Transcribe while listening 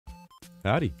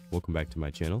Howdy, welcome back to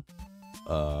my channel.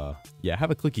 Yeah, I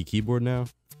have a clicky keyboard now.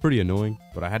 It's pretty annoying,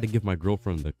 but I had to give my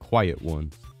girlfriend the quiet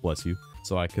one, bless you,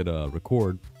 so I could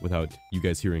record without you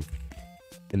guys hearing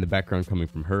in the background coming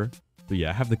from her. So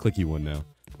yeah, I have the clicky one now.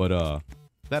 But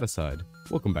that aside,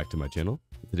 welcome back to my channel.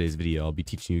 In today's video, I'll be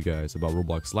teaching you guys about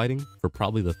Roblox lighting for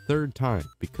probably the third time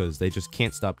because they just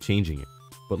can't stop changing it.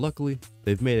 But luckily,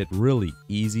 they've made it really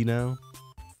easy now.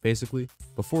 Basically,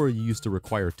 before you used to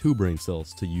require 2 brain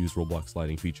cells to use Roblox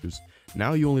lighting features,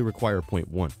 now you only require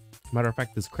 0.1. Matter of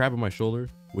fact, this crab on my shoulder,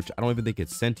 which I don't even think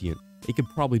it's sentient, it could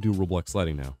probably do Roblox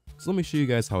lighting now. So let me show you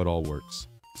guys how it all works.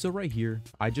 So right here,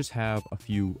 I just have a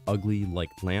few ugly like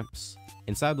lamps.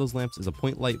 Inside those lamps is a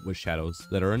point light with shadows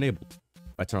that are enabled.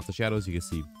 If I turn off the shadows, you can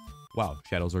see, wow,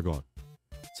 shadows are gone.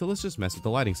 So let's just mess with the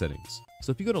lighting settings.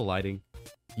 So if you go to lighting,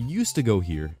 you used to go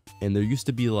here, and there used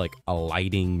to be like a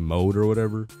lighting mode or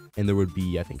whatever, and there would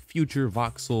be, I think, future,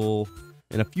 voxel,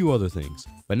 and a few other things.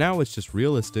 But now it's just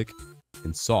realistic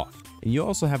and soft. And you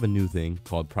also have a new thing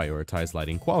called prioritize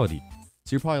lighting quality.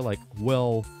 So you're probably like,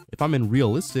 well, if I'm in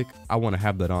realistic, I want to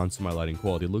have that on so my lighting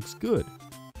quality looks good.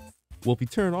 Well, if you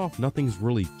turn it off, nothing's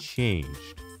really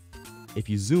changed. If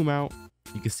you zoom out,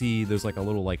 you can see there's like a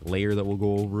little like layer that will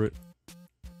go over it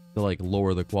to like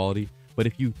lower the quality. But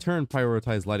if you turn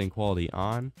prioritize lighting quality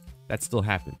on, that still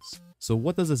happens. So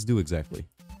what does this do exactly?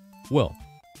 Well,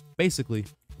 basically,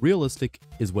 realistic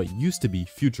is what used to be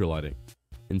future lighting,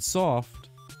 and soft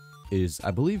is,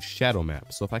 I believe, shadow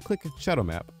map. So if I click shadow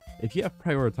map, if you have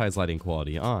prioritize lighting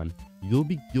quality on,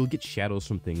 you'll get shadows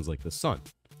from things like the sun.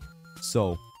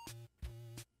 So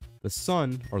the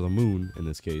sun, or the moon in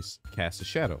this case, casts a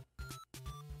shadow.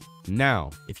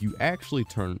 Now, if you actually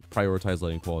turn prioritize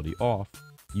lighting quality off,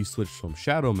 you switch from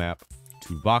shadow map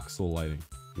to voxel lighting,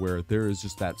 where there is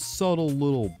just that subtle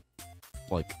little,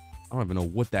 like, I don't even know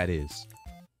what that is.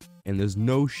 And there's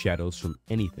no shadows from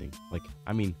anything. Like,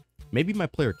 I mean, maybe my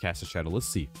player casts a shadow. Let's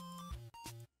see.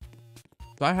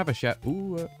 So I have a shadow.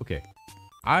 Ooh, okay.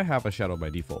 I have a shadow by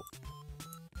default.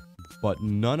 But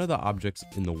none of the objects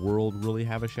in the world really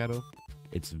have a shadow.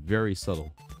 It's very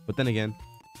subtle. But then again,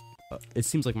 it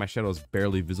seems like my shadow is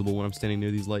barely visible when I'm standing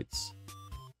near these lights.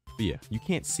 But yeah, you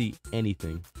can't see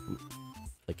anything,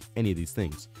 like any of these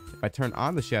things. If I turn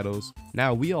on the shadows,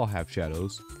 now we all have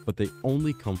shadows, but they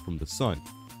only come from the sun.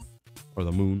 Or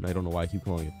the moon, I don't know why I keep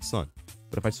calling it the sun.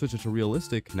 But if I switch it to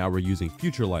realistic, now we're using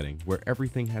future lighting, where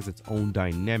everything has its own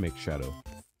dynamic shadow.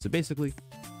 So basically,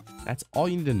 that's all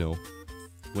you need to know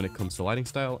when it comes to lighting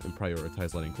style and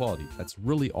prioritize lighting quality. That's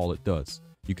really all it does.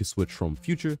 You can switch from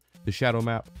future to shadow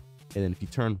map, and then if you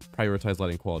turn prioritize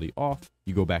lighting quality off,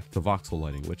 you go back to voxel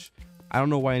lighting, which I don't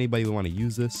know why anybody would want to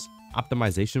use this.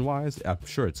 Optimization wise, I'm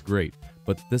sure it's great,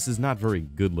 but this is not very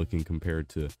good looking compared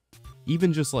to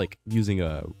even just like using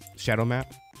a shadow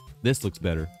map. This looks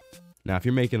better. Now, if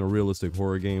you're making a realistic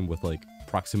horror game with like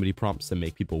proximity prompts that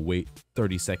make people wait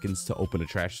 30 seconds to open a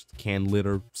trash can lid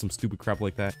or some stupid crap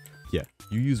like that, yeah,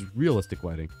 you use realistic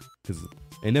lighting because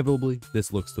inevitably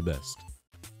this looks the best.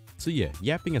 So yeah,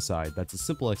 yapping aside, that's a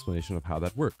simple explanation of how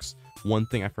that works. One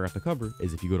thing I forgot to cover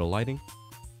is if you go to lighting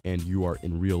and you are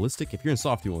in realistic, if you're in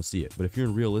soft, you won't see it, but if you're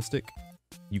in realistic,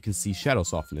 you can see shadow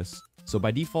softness. So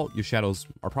by default, your shadows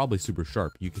are probably super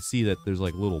sharp. You can see that there's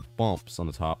like little bumps on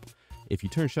the top. If you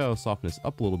turn shadow softness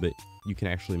up a little bit, you can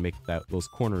actually make those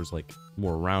corners like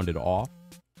more rounded off.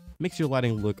 Makes your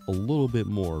lighting look a little bit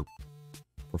more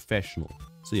professional.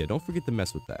 So yeah, don't forget to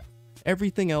mess with that.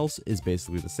 Everything else is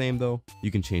basically the same though.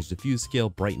 You can change diffuse scale,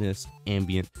 brightness,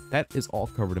 ambient. That is all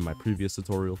covered in my previous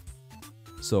tutorial.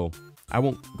 So I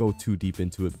won't go too deep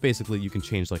into it, but basically you can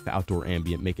change like the outdoor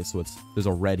ambient, make it so there's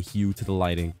a red hue to the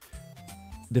lighting.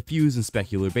 Diffuse and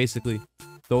specular, basically,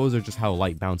 those are just how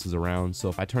light bounces around. So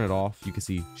if I turn it off, you can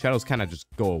see shadows kind of just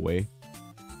go away.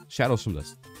 Shadows from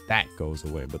that goes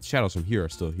away, but shadows from here are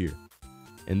still here.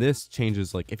 And this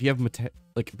changes, like if you have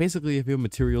basically if you have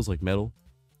materials like metal,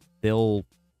 they'll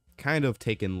kind of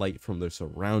take in light from their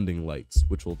surrounding lights,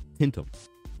 which will tint them.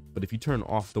 But if you turn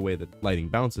off the way that lighting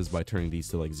bounces by turning these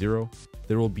to like 0,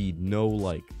 there will be no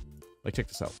like check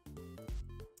this out.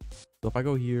 So if I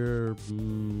go here,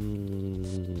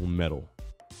 metal,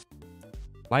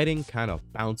 lighting kind of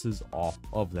bounces off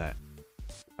of that.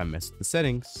 If I mess with the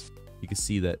settings, you can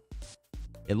see that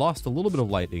it lost a little bit of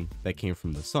lighting that came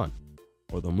from the sun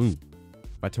or the moon.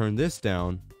 If I turn this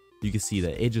down, you can see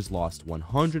that it just lost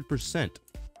 100%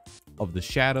 of the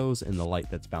shadows and the light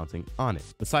that's bouncing on it,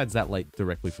 besides that light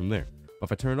directly from there. But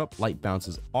if I turn it up, light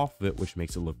bounces off of it, which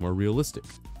makes it look more realistic.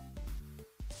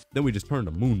 Then we just turn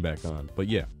the moon back on. But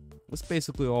yeah, that's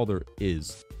basically all there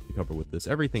is to cover with this.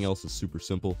 Everything else is super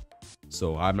simple,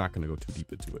 so I'm not going to go too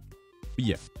deep into it. But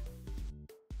yeah,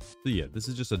 So yeah, this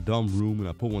is just a dumb room, and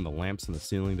I put one of the lamps in the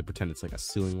ceiling to pretend it's like a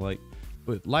ceiling light.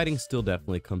 But lighting still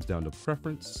definitely comes down to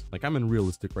preference. Like, I'm in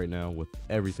realistic right now with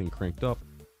everything cranked up.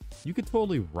 You could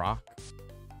totally rock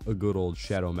a good old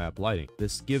shadow map lighting.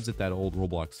 This gives it that old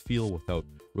Roblox feel without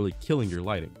really killing your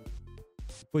lighting.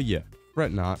 But yeah,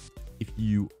 fret not. If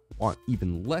you want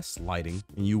even less lighting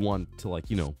and you want to, like,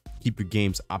 you know, keep your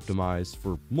games optimized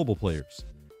for mobile players,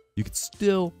 you could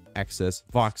still access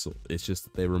voxel. It's just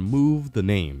that they remove the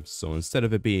names. So instead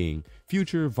of it being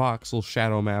future, voxel,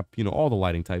 shadow map, you know, all the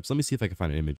lighting types. Let me see if I can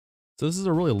find an image. So this is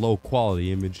a really low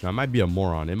quality image, and I might be a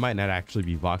moron. It might not actually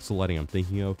be voxel lighting I'm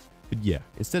thinking of. But yeah,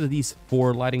 instead of these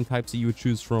 4 lighting types that you would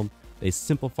choose from, they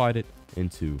simplified it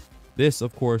into this,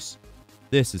 of course.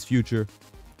 This is future.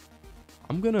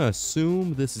 I'm gonna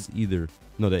assume this is either,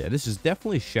 no, this is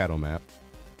definitely shadow map.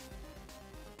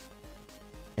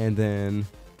 And then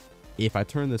if I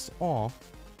turn this off,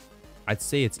 I'd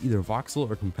say it's either voxel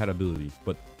or compatibility,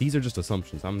 but these are just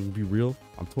assumptions. I'm gonna be real,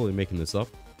 I'm totally making this up.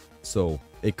 So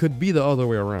it could be the other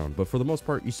way around, but for the most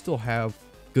part, you still have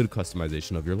good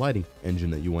customization of your lighting engine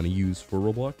that you want to use for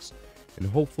Roblox. And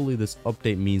hopefully this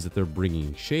update means that they're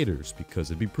bringing shaders,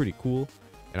 because it'd be pretty cool.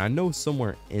 And I know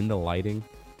somewhere in the lighting,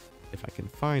 if I can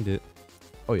find it,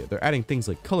 oh yeah, they're adding things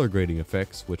like color grading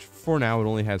effects, which for now it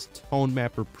only has tone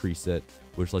mapper preset,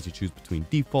 which lets you choose between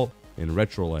default and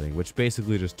retro lighting, which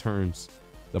basically just turns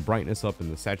the brightness up and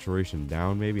the saturation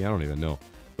down, maybe, I don't even know.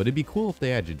 But it'd be cool if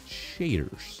they added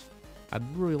shaders.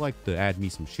 I'd really like to add me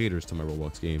some shaders to my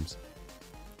Roblox games.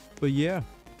 But yeah,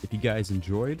 if you guys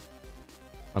enjoyed,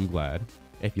 I'm glad.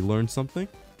 If you learned something,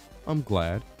 I'm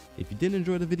glad. If you didn't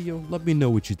enjoy the video, let me know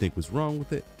what you think was wrong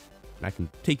with it, and I can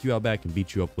take you out back and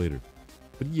beat you up later.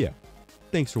 But yeah,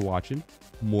 thanks for watching.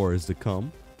 More is to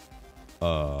come.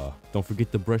 Don't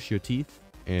forget to brush your teeth,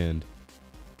 and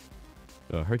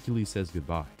Hercules says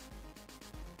goodbye.